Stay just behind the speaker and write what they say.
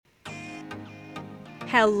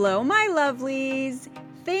Hello, my lovelies.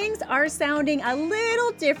 Things are sounding a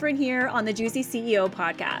little different here on the Juicy CEO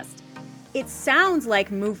podcast. It sounds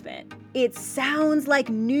like movement. It sounds like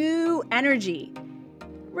new energy.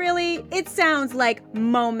 Really, it sounds like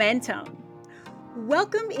momentum.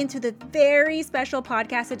 Welcome into the very special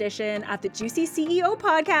podcast edition of the Juicy CEO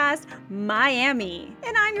podcast, Miami.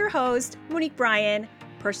 And I'm your host, Monique Bryan,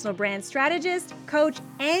 personal brand strategist, coach,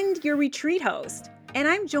 and your retreat host. And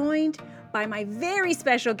I'm joined by my very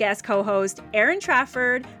special guest co-host, Erin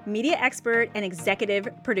Trafford, media expert and executive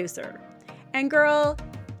producer. And girl,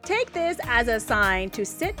 take this as a sign to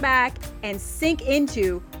sit back and sink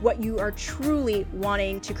into what you are truly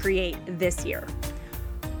wanting to create this year.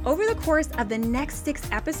 Over the course of the next 6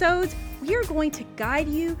 episodes, we are going to guide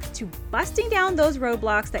you to busting down those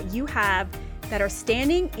roadblocks that you have that are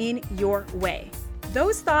standing in your way.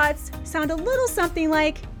 Those thoughts sound a little something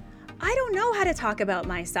like, I don't know how to talk about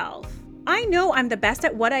myself. I know I'm the best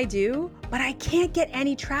at what I do, but I can't get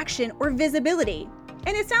any traction or visibility.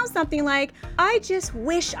 And it sounds something like, I just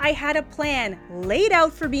wish I had a plan laid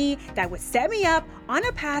out for me that would set me up on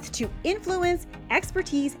a path to influence,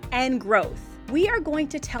 expertise, and growth. We are going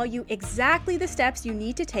to tell you exactly the steps you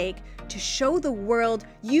need to take to show the world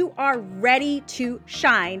you are ready to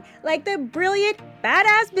shine like the brilliant,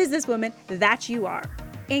 badass businesswoman that you are,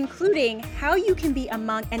 including how you can be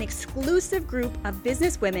among an exclusive group of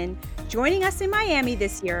businesswomen joining us in Miami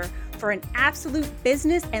this year for an absolute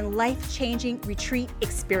business and life-changing retreat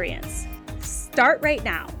experience. Start right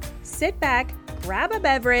now. Sit back, grab a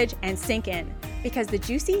beverage, and sink in, because the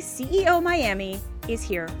Juicy CEO Miami is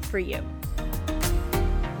here for you.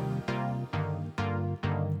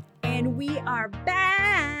 And we are back.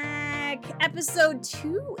 Episode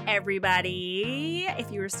 2, everybody.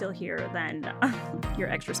 If you are still here, then you're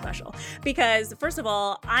extra special. Because first of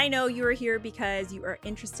all, I know you are here because you are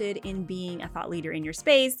interested in being a thought leader in your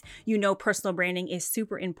space. You know personal branding is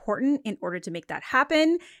super important in order to make that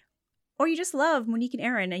happen. Or you just love Monique and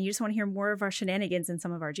Erin and you just want to hear more of our shenanigans and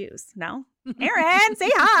some of our juice. No? Erin,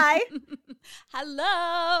 say hi.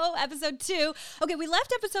 Hello. Episode 2. Okay, we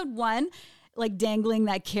left episode 1 like dangling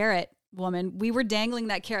that carrot. Woman, we were dangling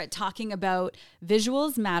that carrot, talking about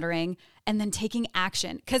visuals mattering and then taking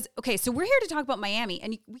action. Because, okay, so we're here to talk about Miami,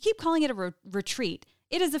 and we keep calling it a retreat.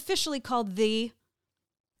 It is officially called the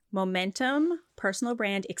Momentum Personal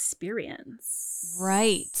Brand Experience.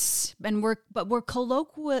 Right. And we're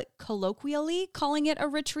colloquially calling it a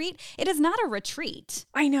retreat. It is not a retreat.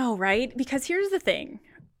 I know, right? Because here's the thing.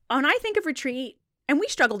 When I think of retreat, and we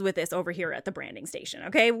struggled with this over here at the branding station,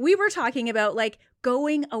 okay? We were talking about like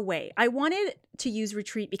going away. I wanted to use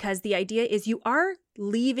retreat because the idea is you are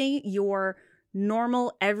leaving your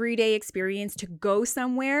normal everyday experience to go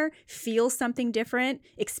somewhere, feel something different,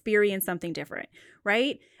 experience something different,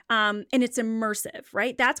 right? And it's immersive,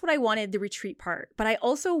 right? That's what I wanted the retreat part. But I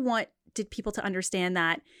also wanted people to understand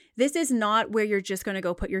that this is not where you're just going to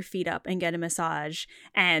go put your feet up and get a massage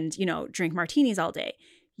and, drink martinis all day.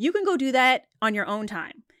 You can go do that on your own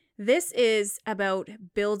time. This is about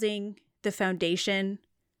building the foundation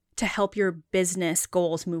to help your business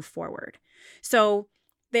goals move forward. So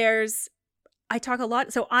I talk a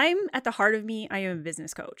lot. So I'm at the heart of me, I am a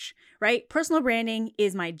business coach, right? Personal branding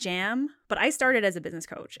is my jam, but I started as a business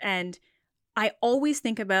coach. And I always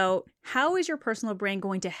think about how is your personal brand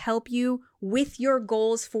going to help you with your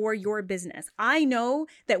goals for your business. I know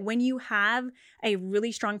that when you have a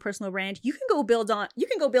really strong personal brand, you can go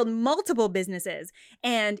build multiple businesses.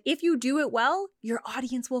 And if you do it well, your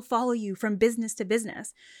audience will follow you from business to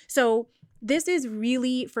business. So this is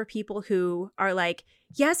really for people who are like,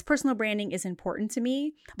 yes, personal branding is important to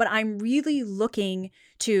me, but I'm really looking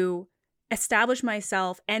to establish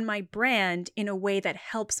myself and my brand in a way that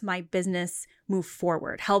helps my business move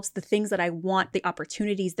forward, helps the things that I want, the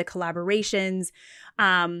opportunities, the collaborations,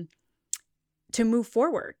 to move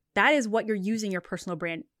forward. That is what you're using your personal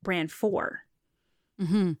brand for.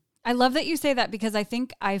 Mm-hmm. I love that you say that, because I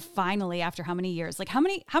think I finally, after how many years, like how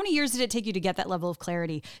many years did it take you to get that level of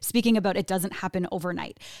clarity? Speaking about it doesn't happen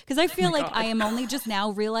overnight. Because I feel like I am only just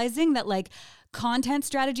now realizing that like content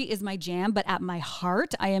strategy is my jam, but at my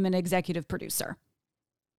heart, I am an executive producer.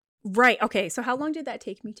 Right. Okay. So how long did that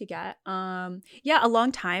take me to get? Yeah, a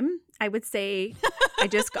long time. I would say I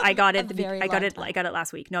got it. I got it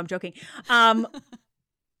last week. No, I'm joking.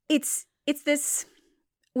 It's this,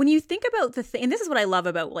 when you think about the thing, and this is what I love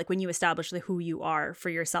about like when you establish who you are for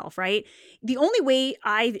yourself, right? The only way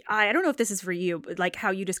I don't know if this is for you, but like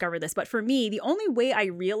how you discover this, but for me, the only way I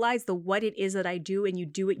realized what it is that I do and you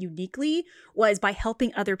do it uniquely was by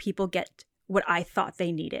helping other people get what I thought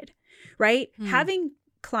they needed, right? Having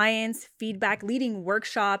clients, feedback, leading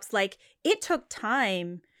workshops. Like, it took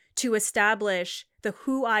time to establish the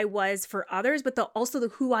who I was for others, but also the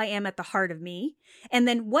who I am at the heart of me. And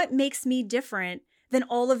then what makes me different than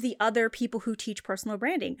all of the other people who teach personal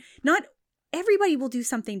branding. Not everybody will do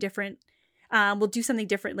something different, will do something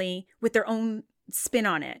differently with their own spin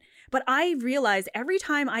on it. But I realize every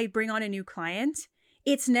time I bring on a new client,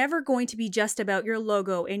 it's never going to be just about your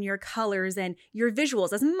logo and your colors and your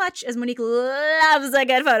visuals. As much as Monique loves a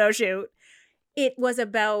good photo shoot, it was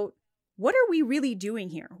about, what are we really doing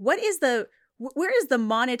here? Where is the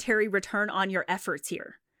monetary return on your efforts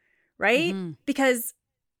here? Right? Mm-hmm. Because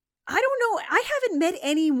I don't know, I haven't met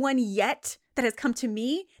anyone yet that has come to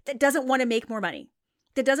me that doesn't want to make more money,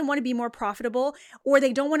 that doesn't want to be more profitable, or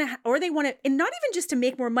they don't want to, or they want to, and not even just to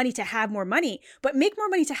make more money to have more money, but make more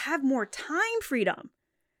money to have more time freedom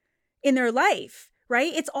in their life,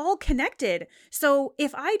 right? It's all connected. So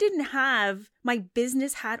if I didn't have my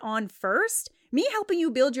business hat on first, me helping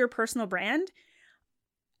you build your personal brand,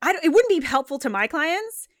 it wouldn't be helpful to my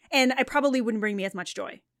clients, and I probably wouldn't bring me as much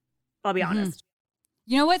joy. I'll be honest.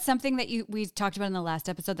 You know what? Something that we talked about in the last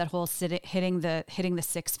episode, that whole hitting the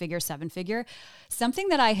 6-figure, 7-figure. Something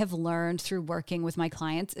that I have learned through working with my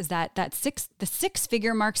clients is that the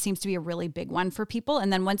 6-figure mark seems to be a really big one for people.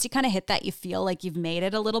 And then once you kind of hit that, you feel like you've made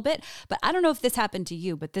it a little bit. But I don't know if this happened to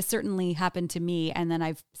you, but this certainly happened to me. And then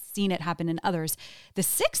I've seen it happen in others. The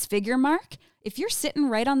 6-figure mark, if you're sitting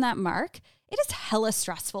right on that mark, it is hella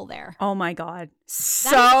stressful there. Oh my God. So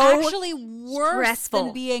that is actually worse stressful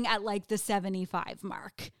than being at like the 75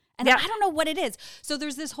 mark. And I don't know what it is. So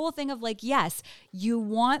there's this whole thing of like, yes, you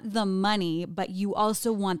want the money, but you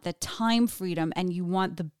also want the time freedom, and you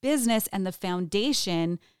want the business and the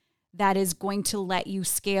foundation that is going to let you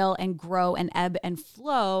scale and grow and ebb and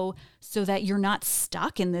flow so that you're not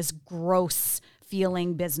stuck in this gross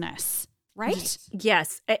feeling business, right?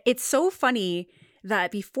 Yes. It's so funny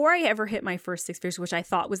that before I ever hit my first 6 figures, which I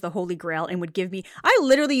thought was the holy grail and would give me, I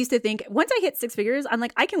literally used to think, once I hit 6 figures, I'm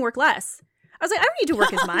like, I can work less. I was like, I don't need to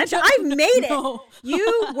work as much. I've made it.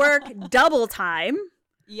 You work double time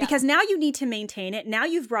because now you need to maintain it. Now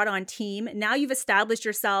you've brought on team. Now you've established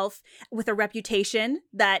yourself with a reputation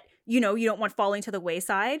that, you don't want falling to the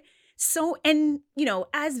wayside. So, and,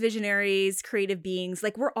 as visionaries, creative beings,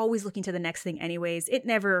 like, we're always looking to the next thing anyways. It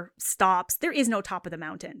never stops. There is no top of the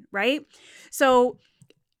mountain, right? So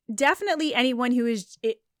definitely anyone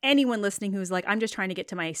listening who's like, I'm just trying to get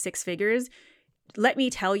to my 6 figures, let me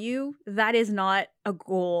tell you, that is not a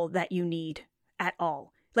goal that you need at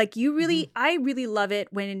all. Like, I really love it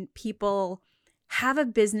when people have a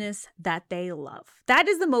business that they love. That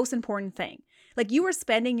is the most important thing. Like, you are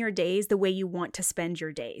spending your days the way you want to spend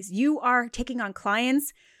your days. You are taking on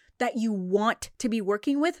clients that you want to be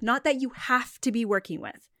working with, not that you have to be working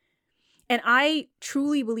with. And I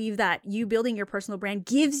truly believe that you building your personal brand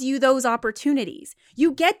gives you those opportunities.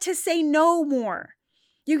 You get to say no more.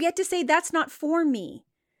 You get to say, that's not for me.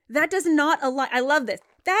 That does not align. I love this.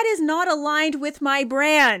 That is not aligned with my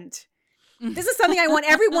brand. This is something I want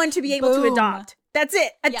everyone to be able to adopt. That's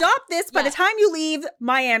it. Adopt this. By the time you leave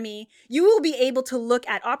Miami, you will be able to look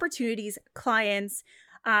at opportunities, clients,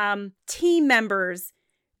 team members,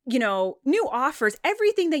 new offers.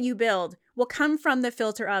 Everything that you build will come from the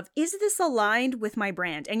filter of, is this aligned with my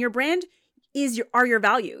brand? And your brand are your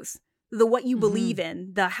values, what you believe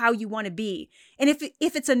in, the how you want to be. And if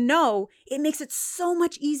it's a no, it makes it so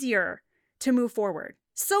much easier to move forward,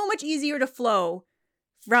 so much easier to flow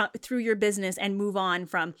through your business and move on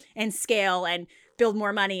from and scale and build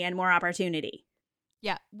more money and more opportunity.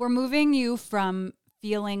 Yeah. We're moving you from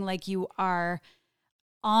feeling like you are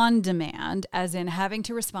on demand, as in having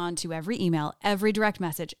to respond to every email, every direct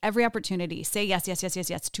message, every opportunity, say yes, yes, yes,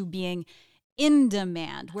 yes, yes, to being in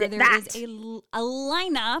demand, where there is a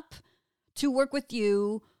lineup to work with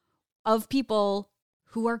you of people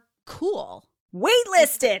who are cool.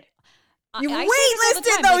 Waitlisted. You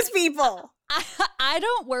waitlisted those people. I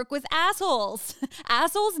don't work with assholes.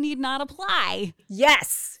 Assholes need not apply.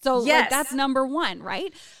 Yes. So like, that's number one,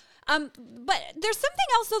 right? But there's something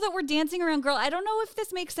else though that we're dancing around, girl. I don't know if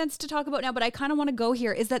this makes sense to talk about now, but I kind of want to go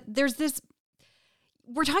here, is that there's this,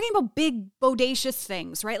 we're talking about big, bodacious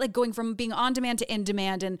things, right? Like going from being on demand to in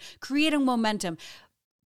demand and creating momentum.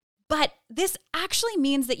 But this actually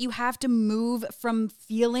means that you have to move from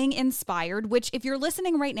feeling inspired, which if you're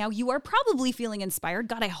listening right now, you are probably feeling inspired.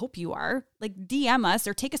 God, I hope you are. Like, DM us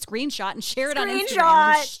or take a screenshot and share it on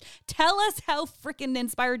Instagram. Tell us how freaking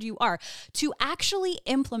inspired you are, to actually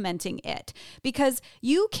implementing it. Because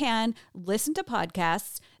you can listen to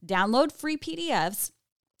podcasts, download free PDFs,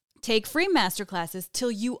 Take free masterclasses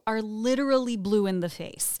till you are literally blue in the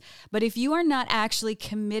face. But if you are not actually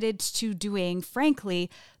committed to doing,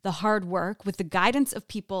 frankly, the hard work with the guidance of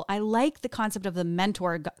people, I like the concept of the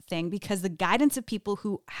mentor thing, because the guidance of people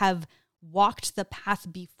who have walked the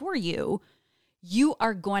path before you, you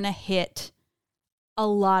are going to hit a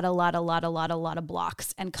lot of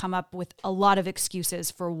blocks and come up with a lot of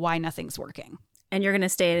excuses for why nothing's working. And you're going to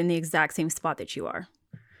stay in the exact same spot that you are.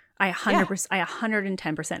 I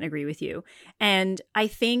 110% agree with you. And I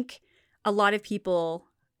think a lot of people,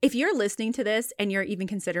 if you're listening to this and you're even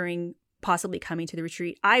considering possibly coming to the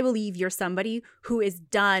retreat, I believe you're somebody who is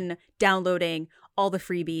done downloading all the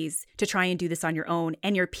freebies to try and do this on your own,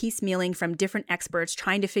 and you're piecemealing from different experts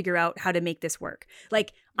trying to figure out how to make this work.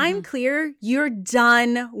 Like, I'm clear you're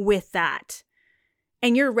done with that.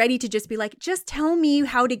 And you're ready to just be like, just tell me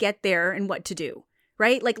how to get there and what to do.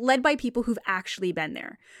 Right? Like, led by people who've actually been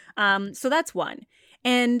there. So that's one.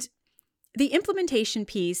 And the implementation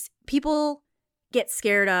piece, people get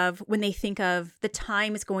scared of when they think of the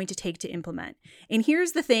time it's going to take to implement. And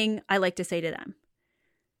here's the thing I like to say to them.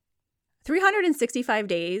 365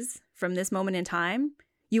 days from this moment in time,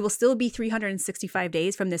 you will still be 365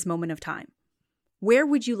 days from this moment of time. Where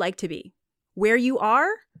would you like to be? Where you are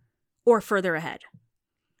or further ahead?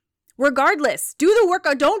 Regardless, do the work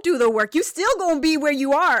or don't do the work, you still gonna be where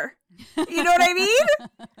you are. You know what I mean?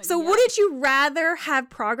 So wouldn't you rather have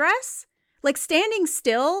progress? Like, standing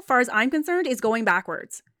still, far as I'm concerned, is going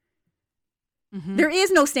backwards. There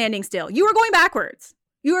is no standing still. You are going backwards.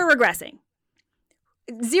 You are regressing.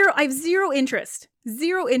 I have zero interest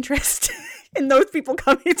in those people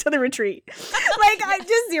coming to the retreat. Like, I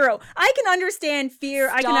just zero. I can understand fear.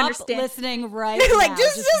 Stop I can understand listening right like, now.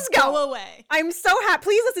 just go away. I'm so happy.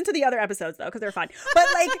 Please listen to the other episodes though, because they're fun. But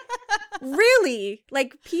like, really,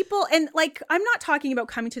 like, people, and like, I'm not talking about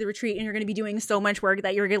coming to the retreat and you're going to be doing so much work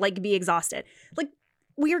that you're going to like be exhausted. Like,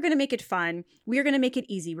 we are going to make it fun. We are going to make it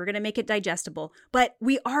easy. We're going to make it digestible. But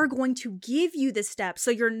we are going to give you the steps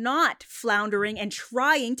so you're not floundering and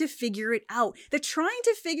trying to figure it out. The trying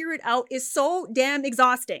to figure it out is so damn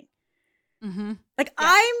exhausting. Like,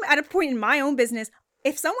 I'm at a point in my own business.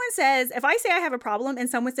 If I say I have a problem and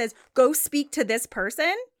someone says, go speak to this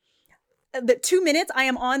person, the 2 minutes I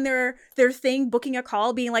am on their thing, booking a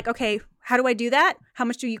call, being like, okay, how do I do that? How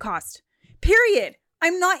much do you cost? Period.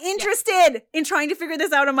 I'm not interested in trying to figure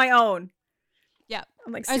this out on my own. Yeah.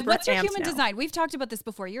 I'm like, super what's your amped human now. design? We've talked about this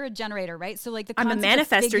before. You're a generator, right? So like I'm a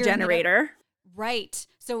manifestor generator. Right.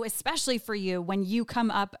 So especially for you, when you come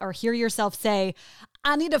up or hear yourself say,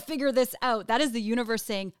 I need to figure this out, that is the universe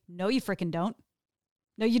saying, no, you freaking don't.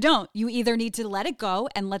 No, you don't. You either need to let it go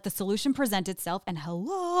and let the solution present itself. And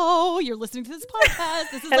hello, you're listening to this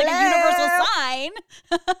podcast. This is like a universal sign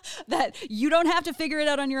that you don't have to figure it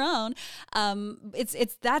out on your own.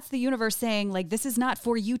 That's the universe saying, like, this is not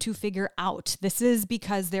for you to figure out. This is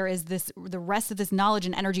because there is the rest of this knowledge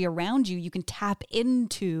and energy around you can tap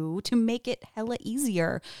into to make it hella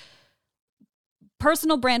easier.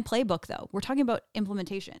 Personal brand playbook, though. We're talking about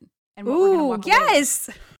implementation. And what we're going to walk away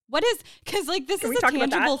with. What is, because like this is a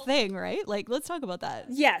tangible thing, right? Like, let's talk about that.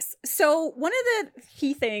 Yes. So one of the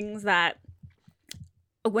key things that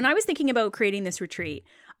when I was thinking about creating this retreat,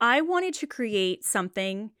 I wanted to create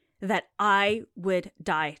something that I would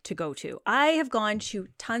die to go to. I have gone to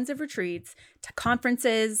tons of retreats, to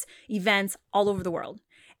conferences, events all over the world.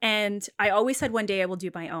 And I always said one day I will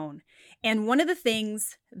do my own. And one of the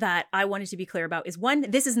things that I wanted to be clear about is,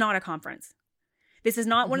 one, this is not a conference. This is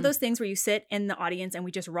not one of those things where you sit in the audience and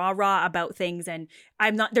we just rah-rah about things. And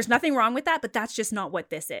there's nothing wrong with that, but that's just not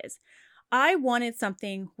what this is. I wanted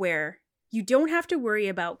something where you don't have to worry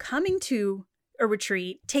about coming to a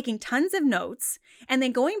retreat, taking tons of notes, and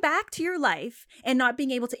then going back to your life and not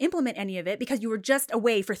being able to implement any of it because you were just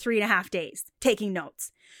away for 3.5 days taking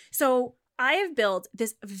notes. So I have built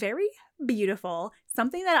this very beautiful,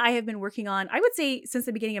 something that I have been working on, I would say since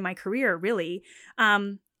the beginning of my career, really.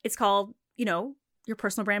 It's called, your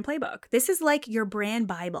personal brand playbook. This is like your brand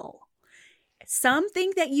Bible.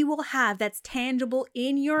 Something that you will have that's tangible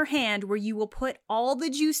in your hand where you will put all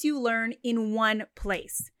the juice you learn in one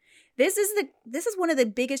place. This is one of the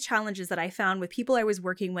biggest challenges that I found with people I was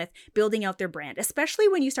working with building out their brand, especially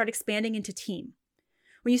when you start expanding into team.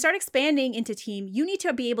 When you start expanding into team, you need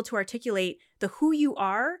to be able to articulate the who you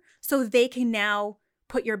are so they can now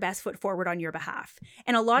put your best foot forward on your behalf.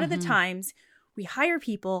 And a lot of the times we hire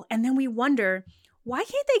people and then we wonder, why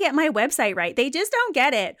can't they get my website right? They just don't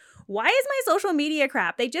get it. Why is my social media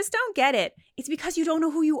crap? They just don't get it. It's because you don't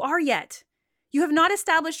know who you are yet. You have not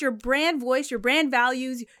established your brand voice, your brand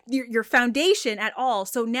values, your foundation at all.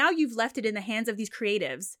 So now you've left it in the hands of these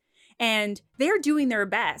creatives. And they're doing their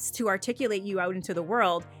best to articulate you out into the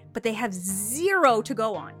world, but they have zero to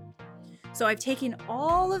go on. So I've taken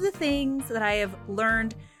all of the things that I have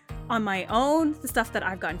learned on my own, the stuff that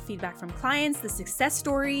I've gotten feedback from clients, the success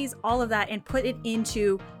stories, all of that, and put it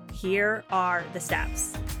into, here are the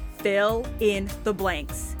steps. Fill in the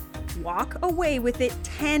blanks. Walk away with it,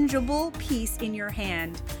 tangible piece in your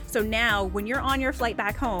hand. So now when you're on your flight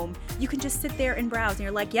back home, you can just sit there and browse and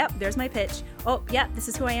you're like, yep, there's my pitch. Oh, yeah, this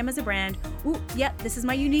is who I am as a brand. Ooh, yep, this is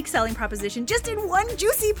my unique selling proposition, just in one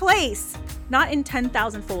juicy place, not in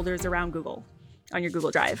 10,000 folders around Google on your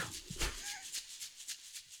Google Drive.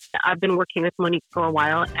 I've been working with Monique for a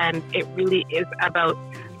while, and it really is about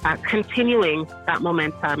continuing that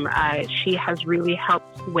momentum. She has really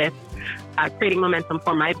helped with creating momentum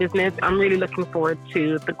for my business. I'm really looking forward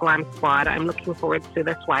to the Glam Squad. I'm looking forward to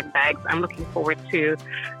the swag bags. I'm looking forward to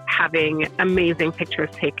having amazing pictures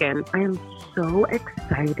taken. I am so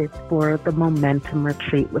excited for the Momentum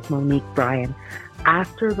Retreat with Monique Bryan.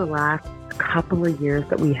 After the last couple of years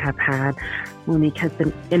that we have had, Monique has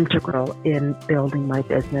been integral in building my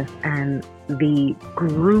business, and the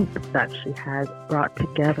group that she has brought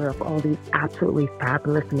together of all these absolutely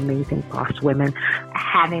fabulous and amazing boss women.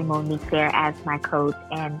 Having Monique there as my coach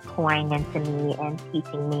and pouring into me and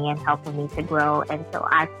teaching me and helping me to grow. And so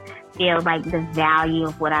I feel like the value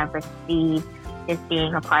of what I've received just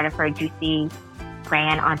being a part of her Juicy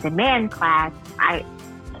Brand On Demand class, I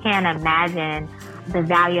can't imagine the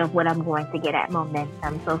value of what I'm going to get at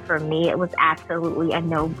Momentum. So for me, it was absolutely a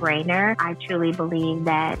no-brainer. I truly believe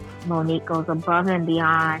that Monique goes above and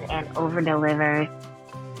beyond and over-delivers.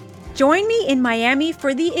 Join me in Miami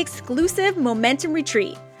for the exclusive Momentum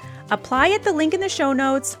Retreat. Apply at the link in the show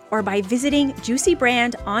notes or by visiting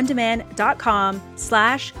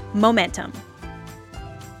juicybrandondemand.com/momentum.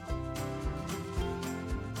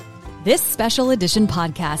 This special edition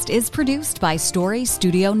podcast is produced by Story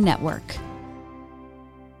Studio Network.